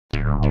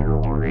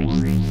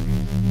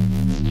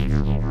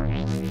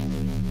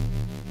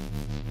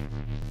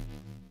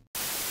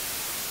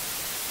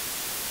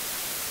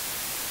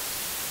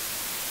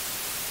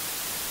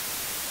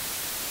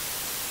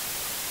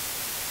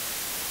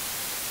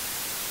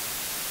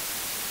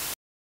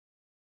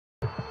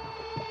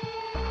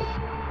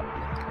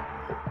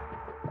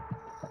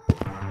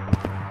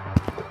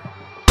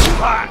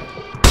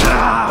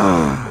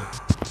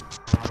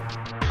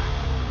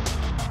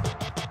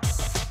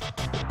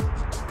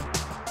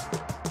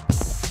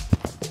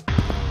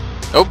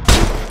Nope.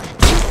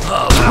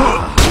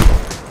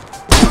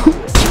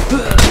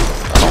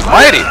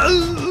 Almighty!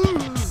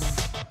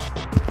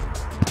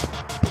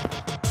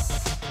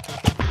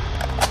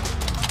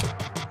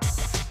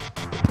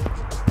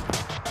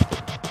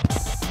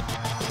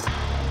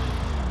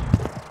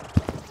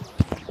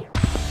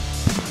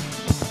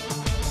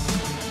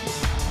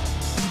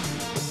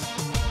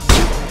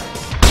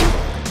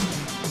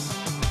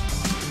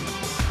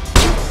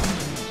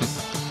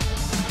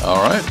 All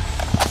right.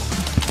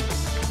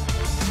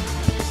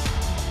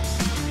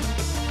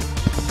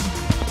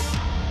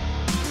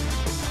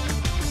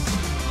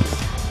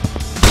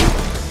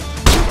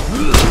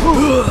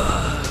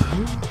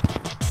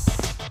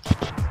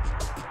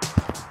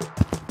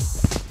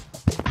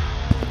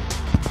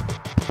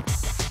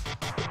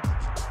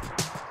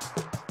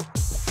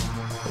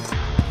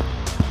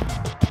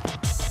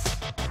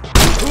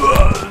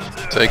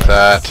 Take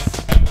that.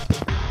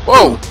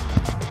 Whoa!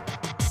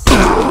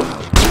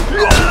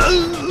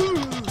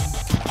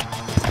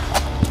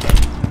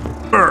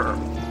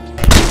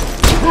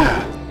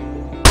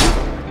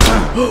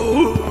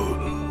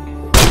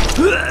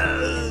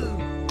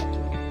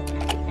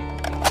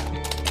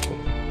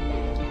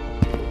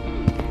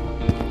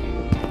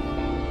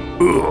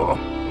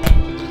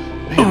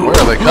 Man, where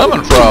are they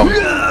coming from?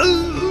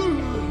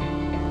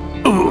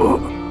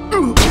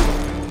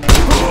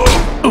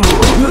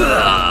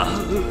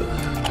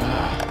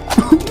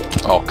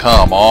 Oh,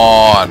 come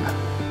on.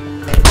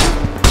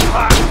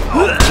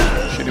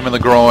 Shoot him in the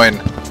groin.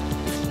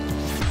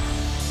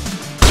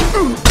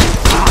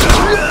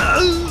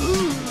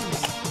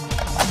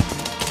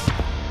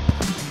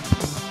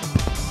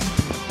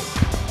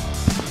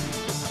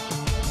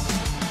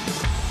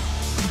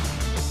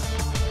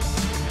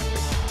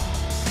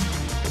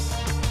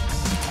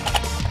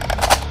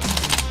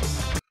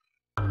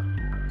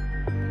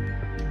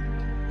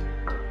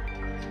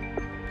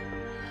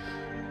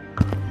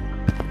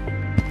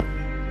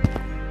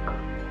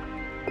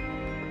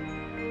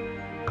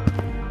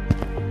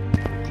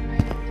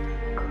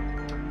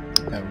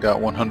 I've got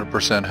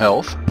 100%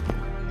 health.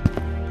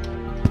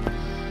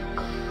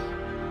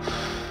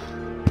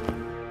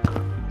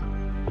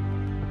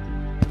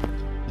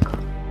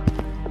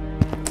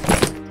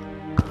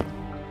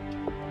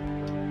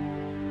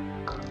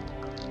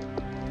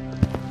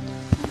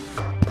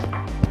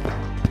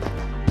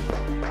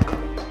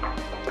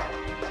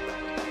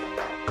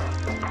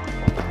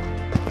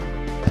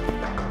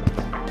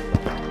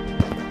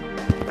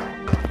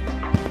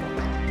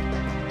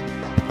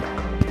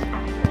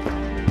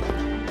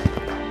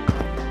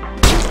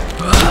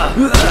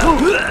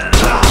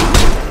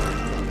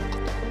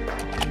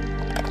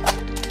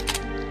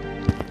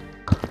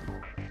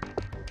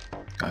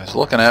 Guy's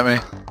looking at me.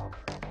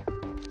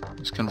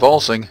 He's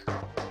convulsing.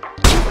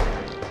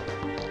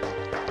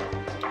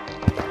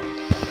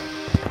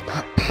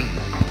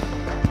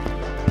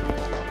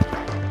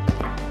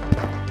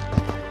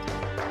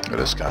 Look at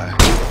this guy.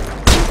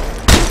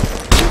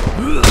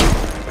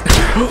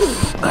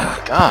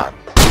 Oh, God.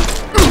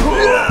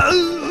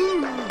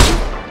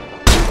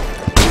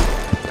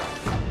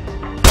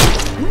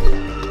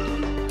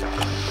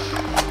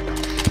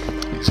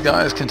 These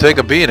guys can take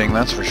a beating,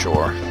 that's for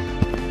sure.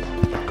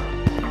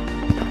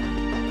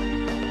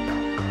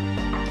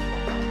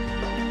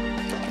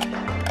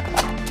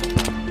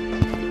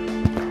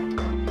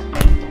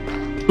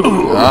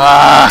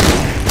 Ah!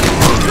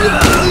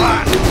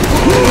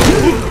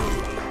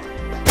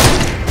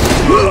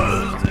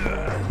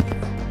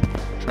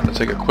 Trying to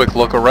take a quick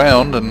look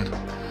around, and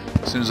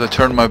as soon as I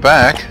turn my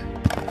back,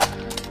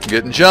 I'm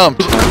getting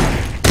jumped.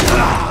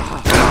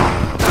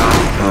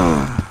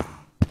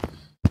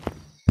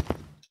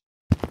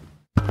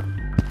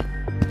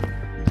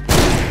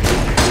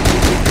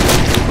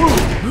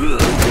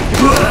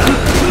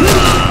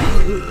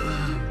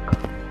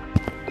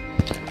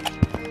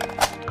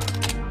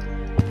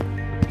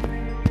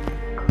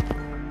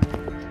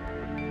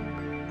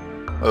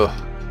 Ugh,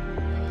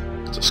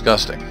 it's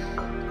disgusting.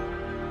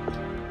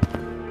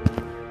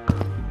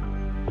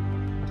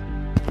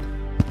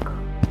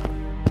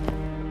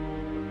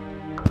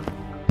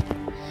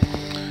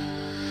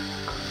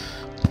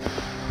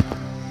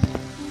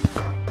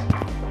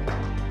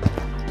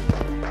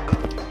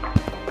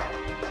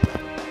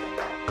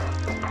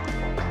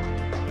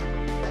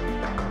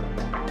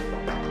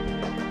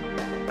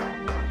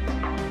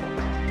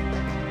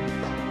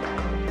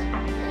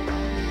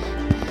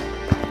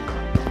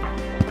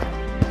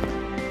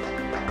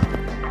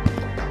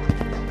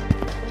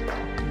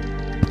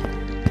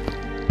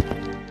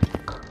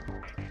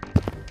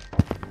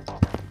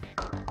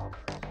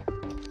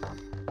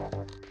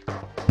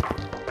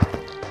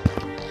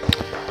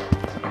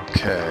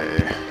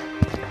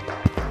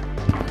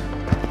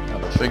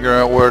 figure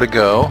out where to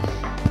go.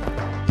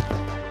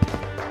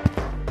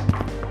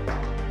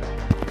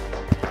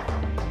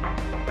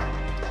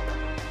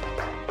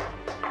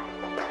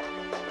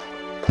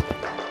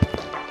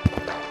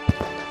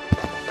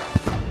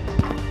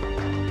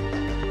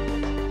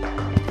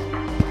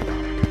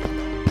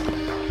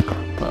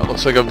 Well,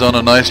 looks like I've done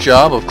a nice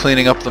job of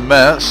cleaning up the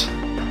mess.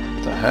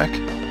 What the heck?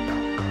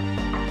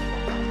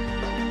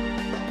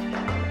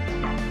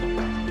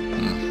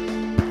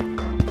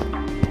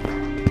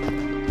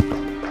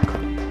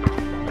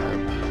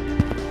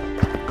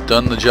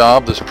 Done the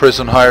job this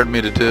prison hired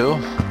me to do.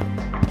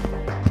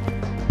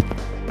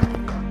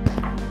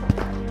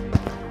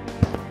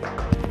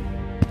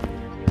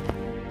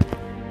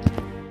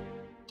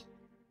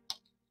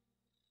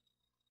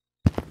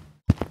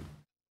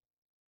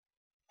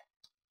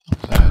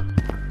 What's that?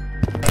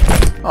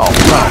 Oh,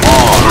 come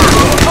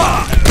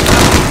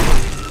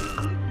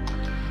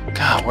on!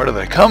 God, where do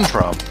they come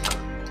from?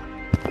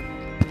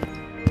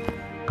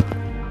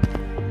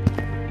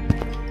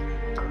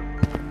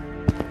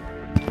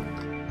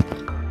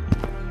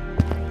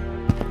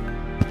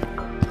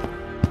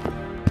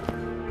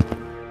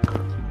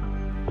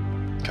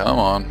 Come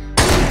on.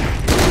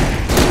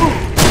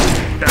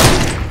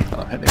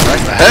 I'm hitting him right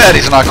in the head.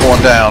 He's not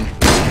going down.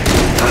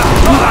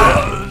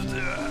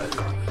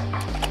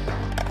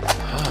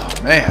 Oh,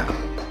 man.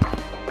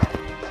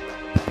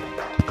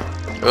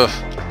 Ugh.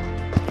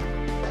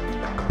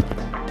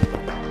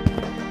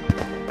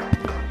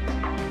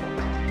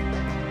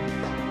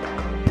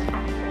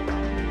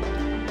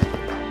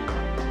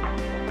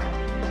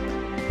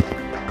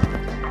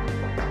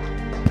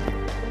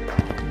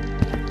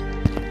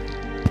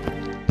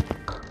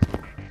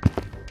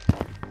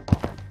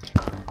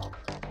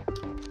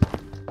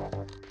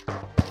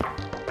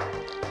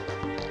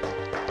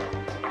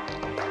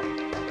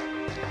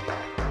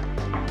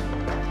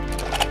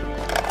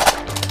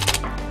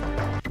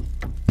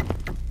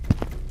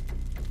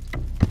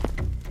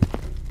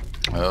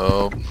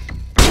 Oh.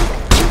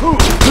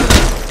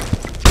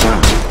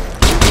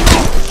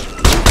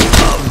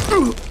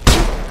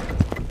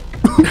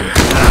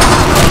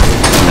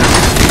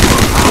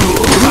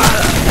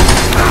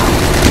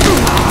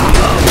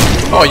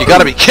 Oh, you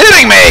gotta be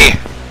kidding me!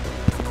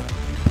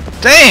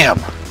 Damn!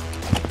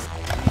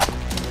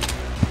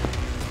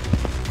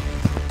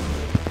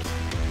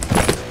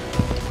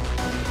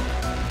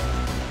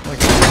 Like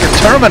freaking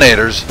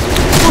Terminators.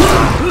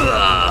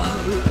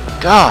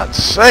 God's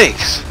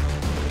sakes!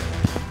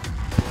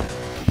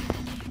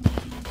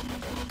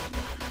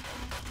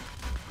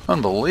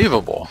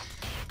 Unbelievable.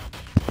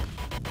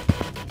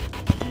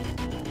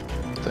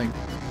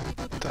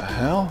 What the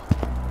hell?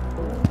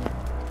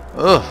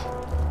 Ugh.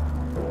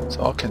 It's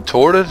all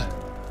contorted. I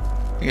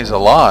think he's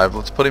alive.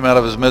 Let's put him out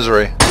of his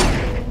misery.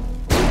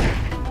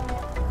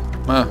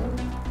 Huh.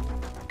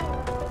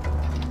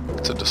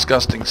 It's a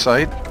disgusting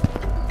sight.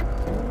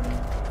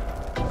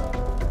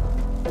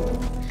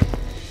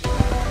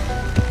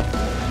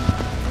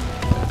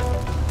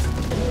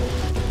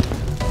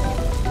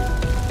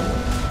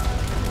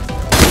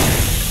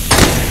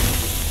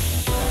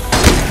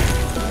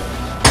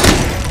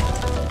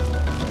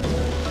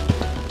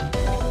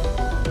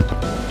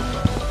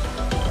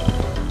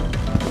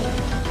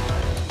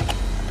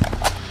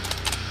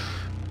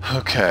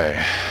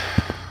 Okay.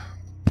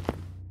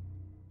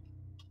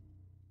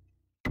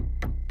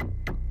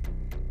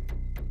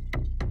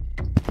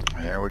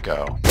 There we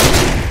go.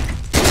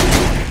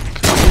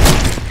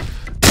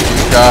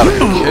 You gotta be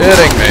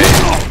kidding me.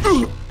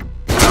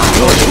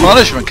 How much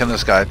punishment can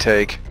this guy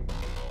take?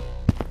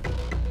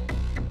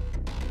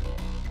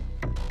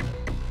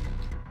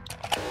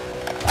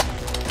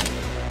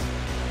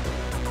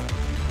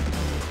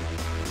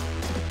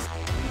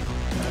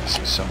 I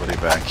see somebody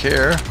back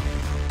here.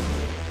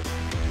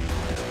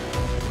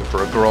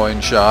 For a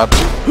groin shot.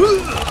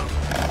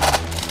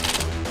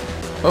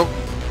 Oh.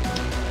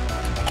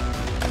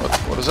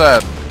 What is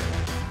that?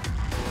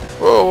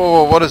 Whoa, whoa,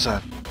 whoa, what is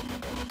that?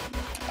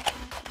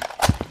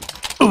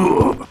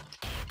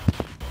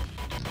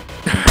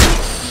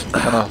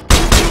 Kinda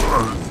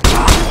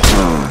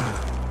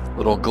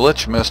little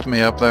glitch messed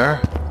me up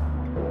there.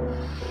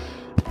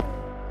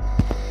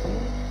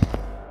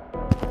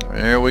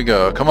 Here we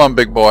go. Come on,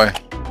 big boy.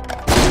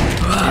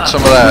 Eat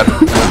some of that.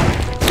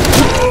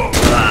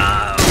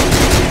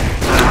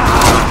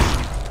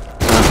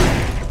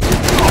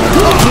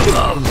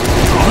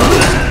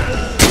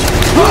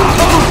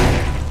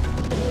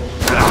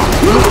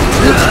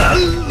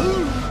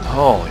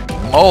 Holy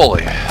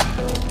moly.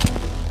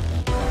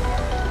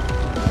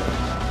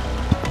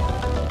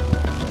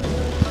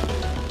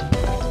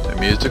 The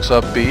music's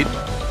upbeat.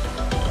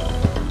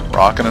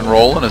 Rocking and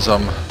rolling as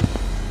I'm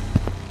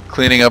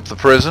cleaning up the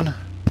prison.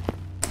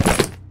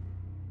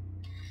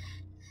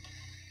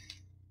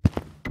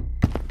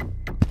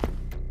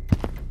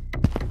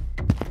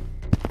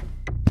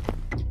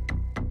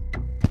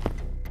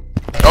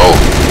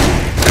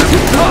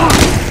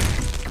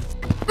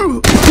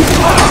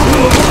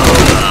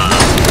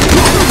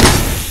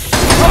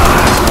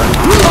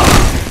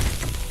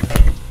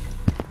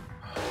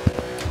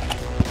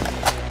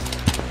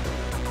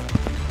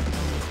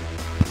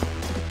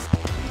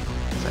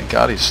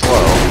 God, he's slow.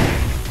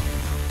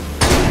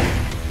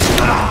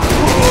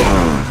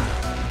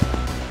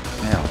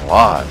 Man,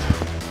 alive.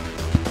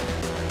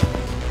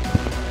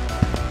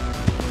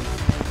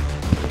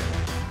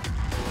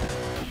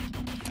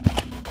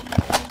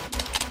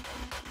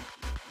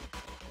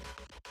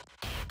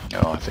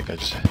 Oh, I think I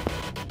just...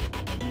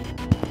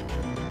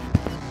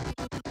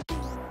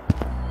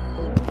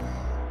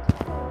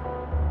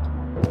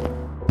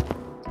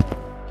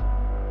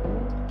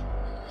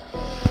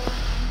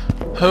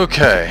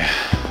 Okay.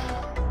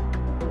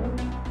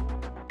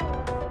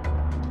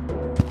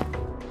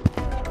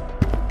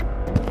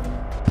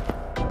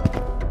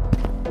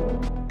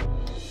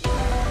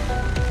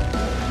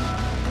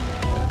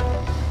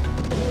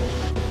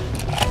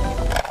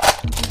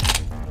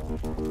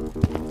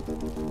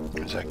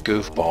 There's that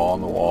goofball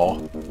on the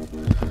wall.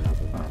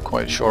 Not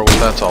quite sure what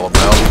that's all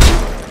about.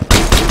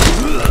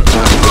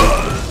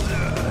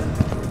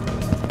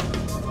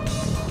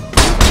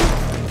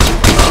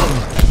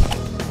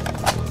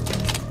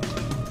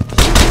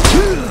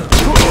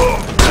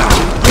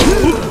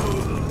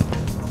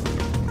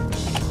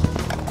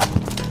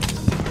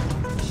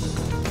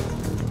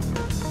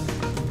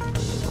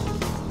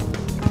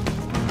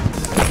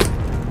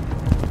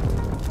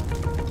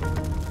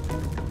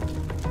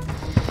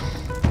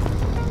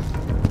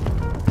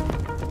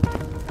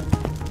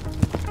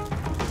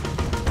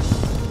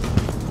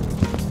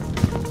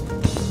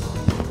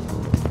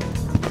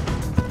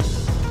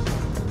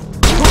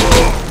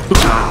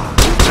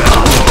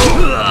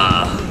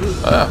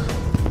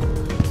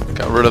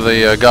 Got rid of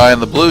the guy in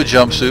the blue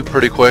jumpsuit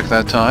pretty quick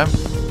that time.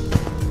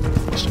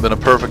 Must have been a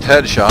perfect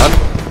headshot.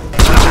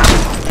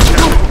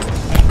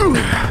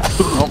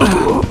 Oh.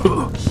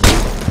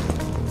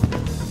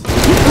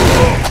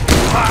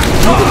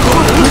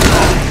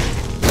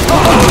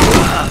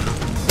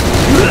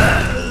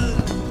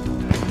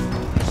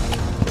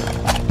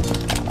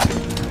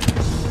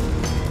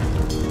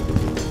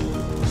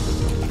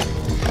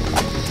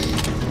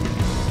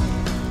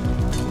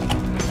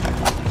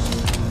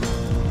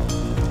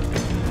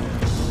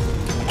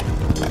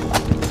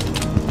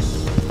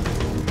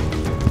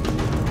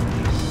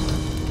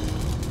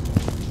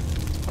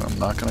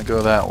 Not going to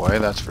go that way,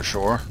 that's for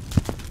sure.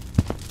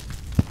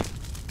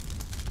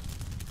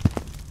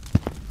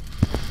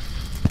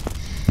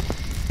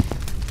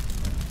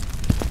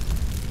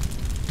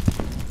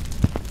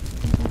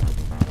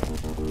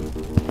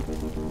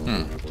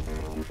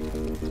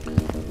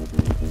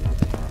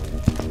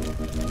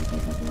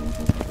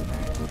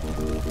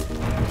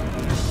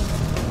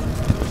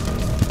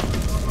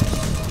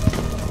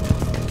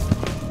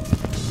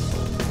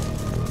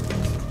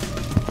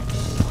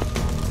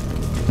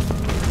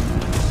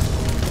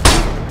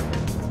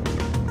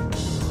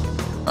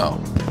 Oh,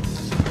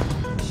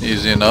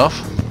 easy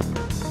enough.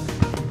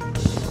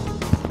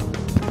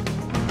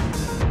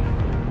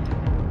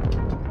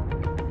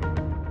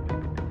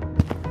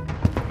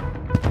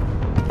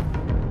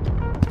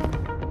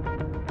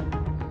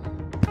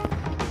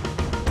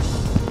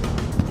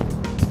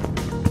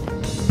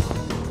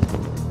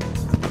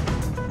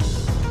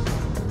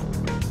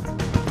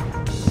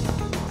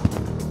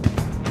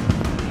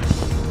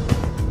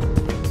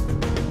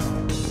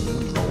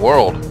 The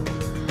world.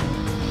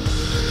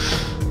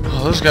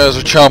 Those guys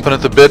are chomping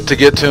at the bit to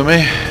get to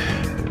me.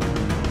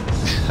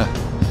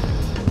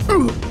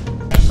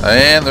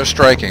 And they're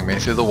striking me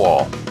through the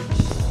wall.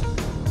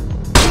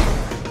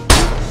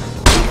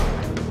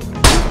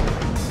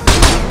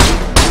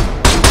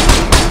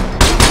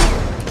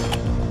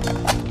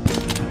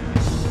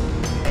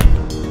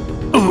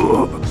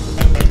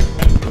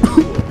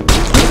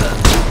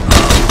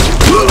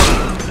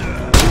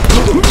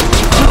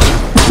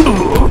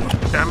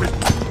 Damn it.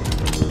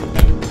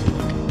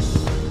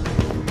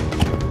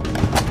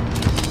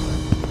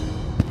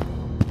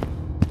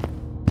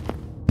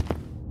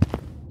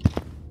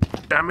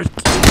 Damn it.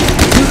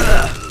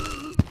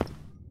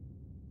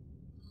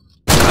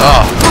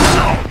 Oh.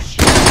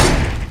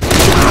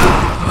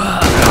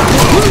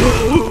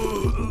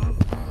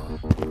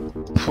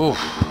 Whew.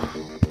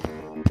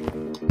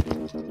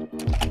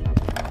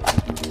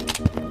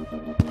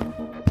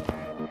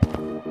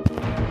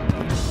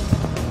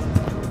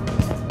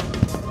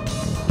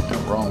 Yeah,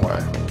 wrong way.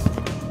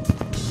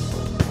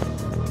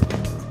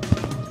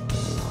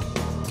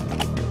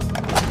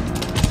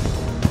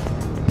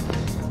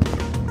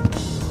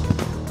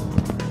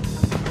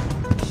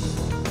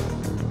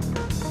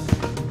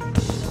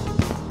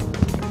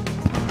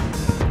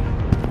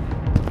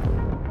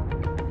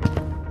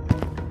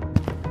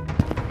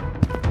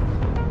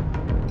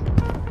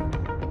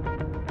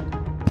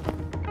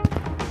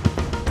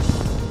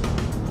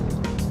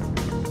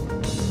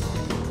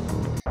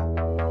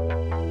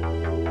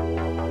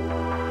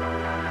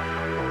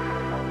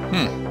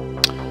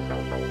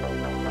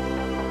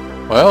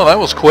 Well, that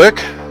was quick.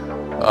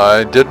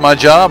 I did my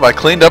job. I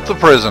cleaned up the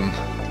prison.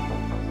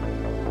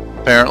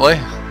 Apparently.